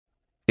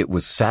It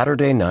was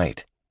Saturday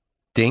night.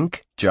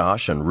 Dink,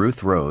 Josh, and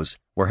Ruth Rose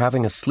were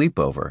having a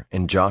sleepover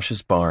in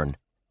Josh's barn.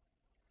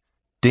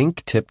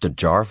 Dink tipped a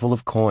jar full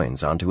of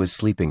coins onto his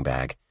sleeping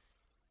bag.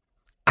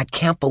 "I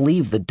can't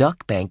believe the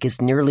duck bank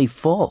is nearly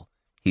full,"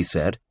 he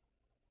said.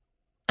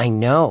 "I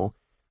know,"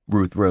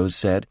 Ruth Rose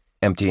said,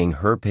 emptying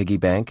her piggy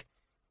bank.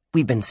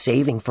 "We've been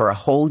saving for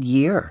a whole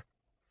year."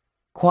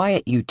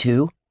 "Quiet, you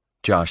two,"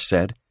 Josh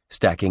said,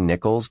 stacking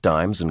nickels,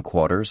 dimes, and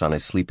quarters on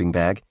his sleeping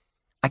bag.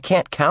 "I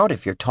can't count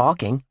if you're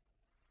talking."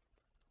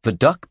 The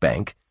duck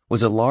bank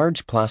was a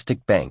large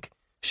plastic bank,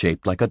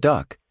 shaped like a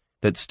duck,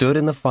 that stood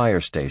in the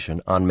fire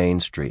station on Main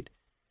Street.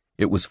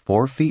 It was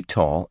 4 feet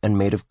tall and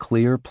made of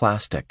clear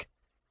plastic.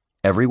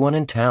 Everyone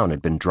in town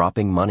had been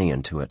dropping money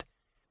into it.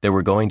 They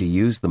were going to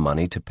use the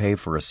money to pay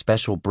for a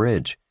special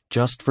bridge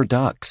just for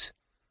ducks.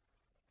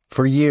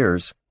 For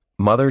years,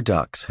 mother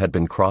ducks had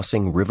been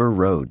crossing River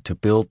Road to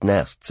build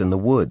nests in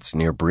the woods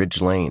near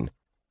Bridge Lane.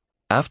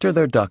 After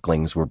their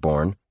ducklings were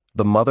born,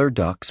 the mother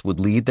ducks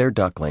would lead their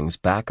ducklings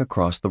back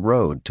across the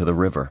road to the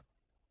river.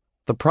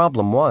 The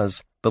problem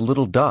was, the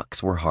little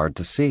ducks were hard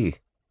to see.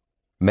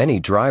 Many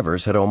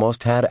drivers had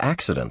almost had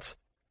accidents.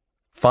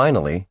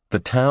 Finally, the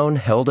town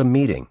held a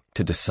meeting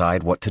to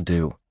decide what to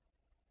do.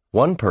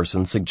 One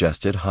person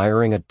suggested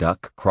hiring a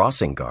duck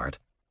crossing guard.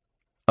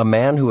 A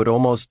man who had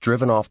almost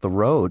driven off the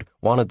road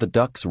wanted the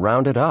ducks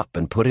rounded up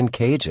and put in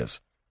cages.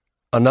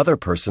 Another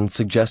person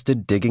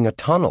suggested digging a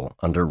tunnel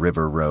under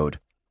River Road.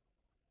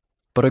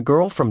 But a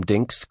girl from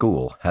Dink's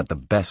school had the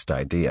best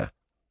idea.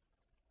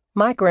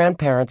 "My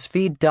grandparents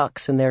feed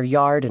ducks in their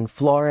yard in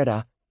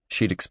Florida,"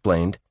 she'd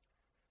explained.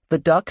 "The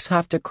ducks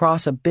have to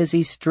cross a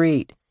busy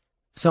street,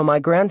 so my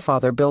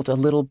grandfather built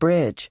a little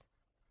bridge.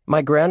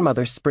 My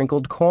grandmother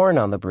sprinkled corn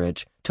on the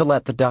bridge to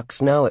let the ducks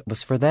know it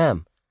was for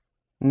them.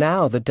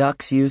 Now the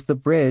ducks use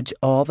the bridge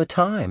all the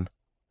time."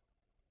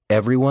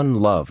 Everyone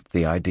loved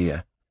the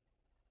idea.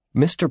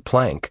 Mr.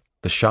 Plank,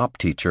 the shop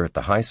teacher at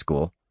the high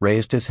school,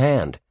 raised his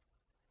hand.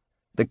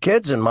 "The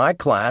kids in my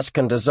class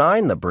can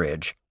design the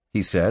bridge,"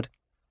 he said.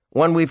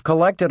 "When we've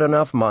collected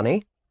enough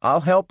money,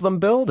 I'll help them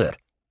build it."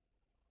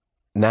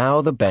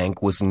 Now the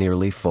bank was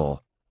nearly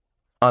full.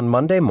 On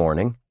Monday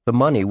morning, the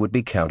money would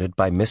be counted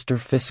by Mr.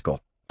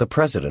 Fiscal, the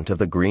president of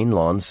the Green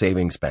Lawn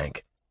Savings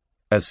Bank.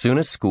 As soon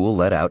as school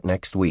let out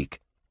next week,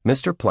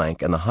 Mr.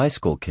 Plank and the high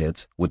school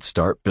kids would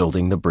start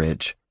building the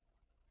bridge.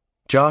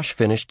 Josh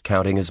finished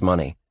counting his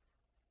money.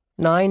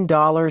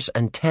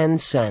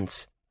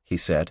 $9.10, he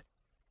said.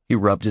 He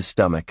rubbed his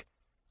stomach.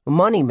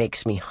 "Money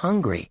makes me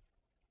hungry."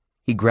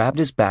 He grabbed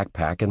his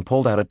backpack and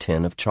pulled out a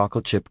tin of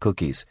chocolate chip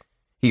cookies.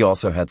 He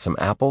also had some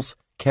apples,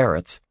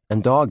 carrots,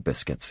 and dog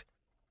biscuits.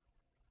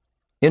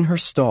 In her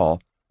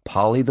stall,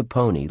 Polly the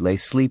pony lay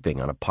sleeping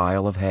on a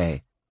pile of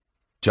hay.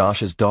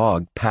 Josh's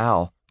dog,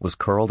 Pal, was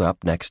curled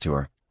up next to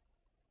her.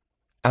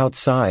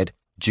 Outside,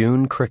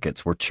 June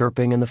crickets were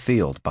chirping in the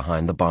field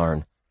behind the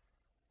barn.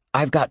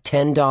 "I've got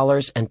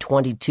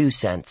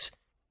 $10.22,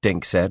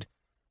 Dink said.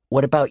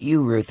 "What about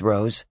you, Ruth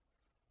Rose?"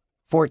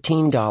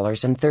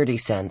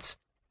 $14.30,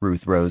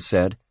 Ruth Rose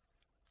said.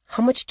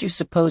 "How much do you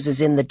suppose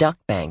is in the duck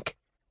bank?"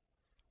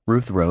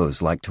 Ruth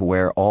Rose liked to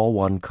wear all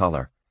one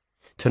color.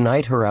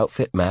 Tonight her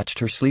outfit matched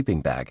her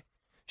sleeping bag.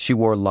 She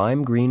wore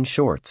lime green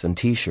shorts and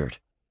t-shirt.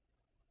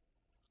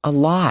 "A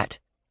lot,"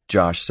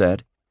 Josh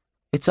said.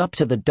 "It's up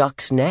to the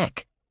duck's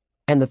neck,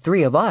 and the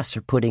 3 of us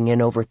are putting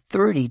in over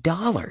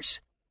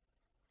 $30.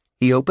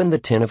 He opened the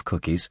tin of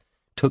cookies,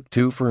 took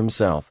 2 for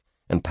himself,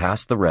 and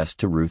passed the rest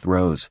to Ruth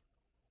Rose.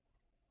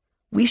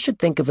 "We should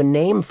think of a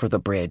name for the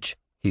bridge,"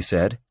 he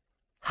said.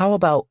 "How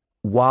about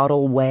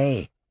Waddle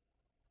Way?"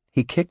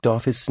 He kicked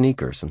off his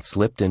sneakers and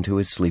slipped into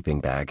his sleeping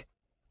bag.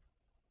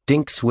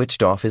 Dink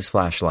switched off his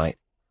flashlight.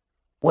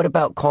 "What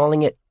about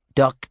calling it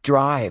Duck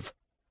Drive?"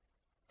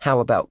 "How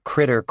about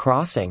Critter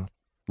Crossing?"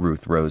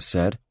 Ruth Rose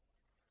said.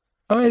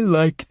 "I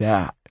like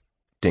that,"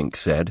 Dink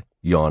said,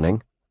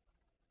 yawning.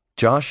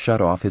 Josh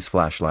shut off his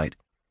flashlight.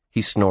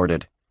 He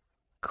snorted.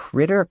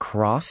 "Critter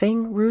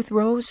Crossing, Ruth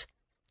Rose?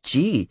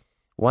 Gee,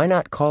 why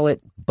not call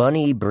it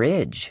Bunny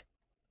Bridge?"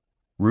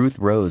 Ruth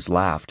Rose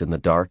laughed in the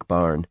dark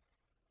barn.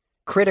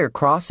 "Critter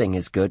Crossing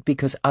is good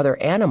because other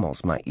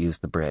animals might use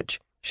the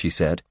bridge," she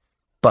said.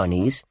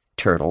 "Bunnies,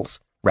 turtles,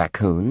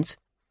 raccoons."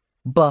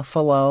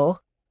 "Buffalo,"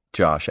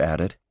 Josh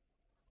added.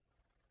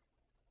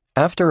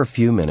 After a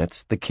few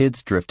minutes, the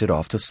kids drifted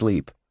off to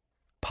sleep.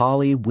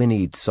 Polly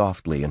whinnied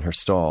softly in her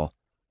stall.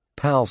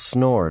 Pal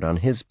snored on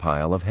his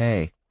pile of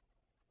hay.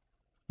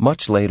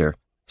 Much later,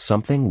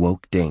 something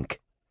woke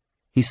Dink.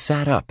 He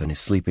sat up in his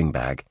sleeping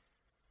bag.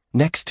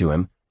 Next to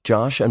him,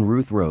 Josh and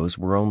Ruth Rose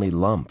were only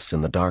lumps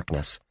in the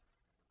darkness.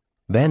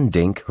 Then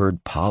Dink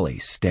heard Polly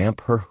stamp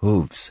her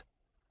hooves.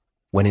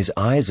 When his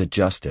eyes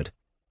adjusted,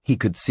 he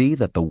could see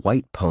that the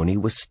white pony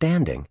was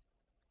standing.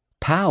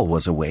 Pal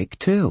was awake,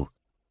 too.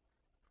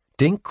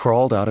 Dink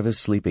crawled out of his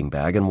sleeping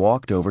bag and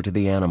walked over to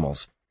the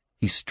animals.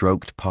 He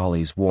stroked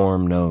Polly's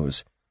warm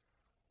nose.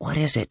 "What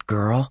is it,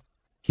 girl?"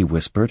 he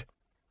whispered.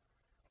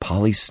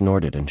 Polly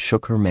snorted and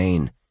shook her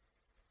mane.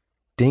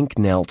 Dink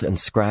knelt and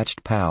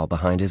scratched Pal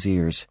behind his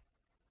ears.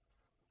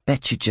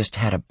 Bet you just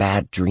had a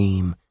bad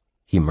dream,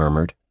 he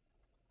murmured.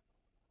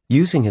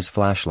 Using his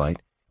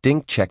flashlight,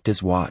 Dink checked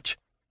his watch.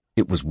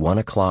 It was 1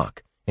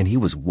 o'clock, and he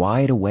was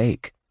wide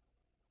awake.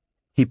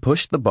 He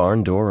pushed the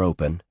barn door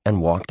open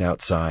and walked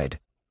outside.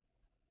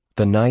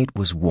 The night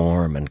was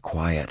warm and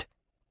quiet.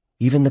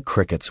 Even the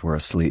crickets were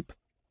asleep.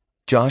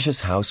 Josh's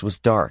house was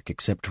dark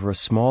except for a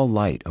small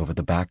light over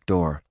the back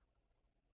door.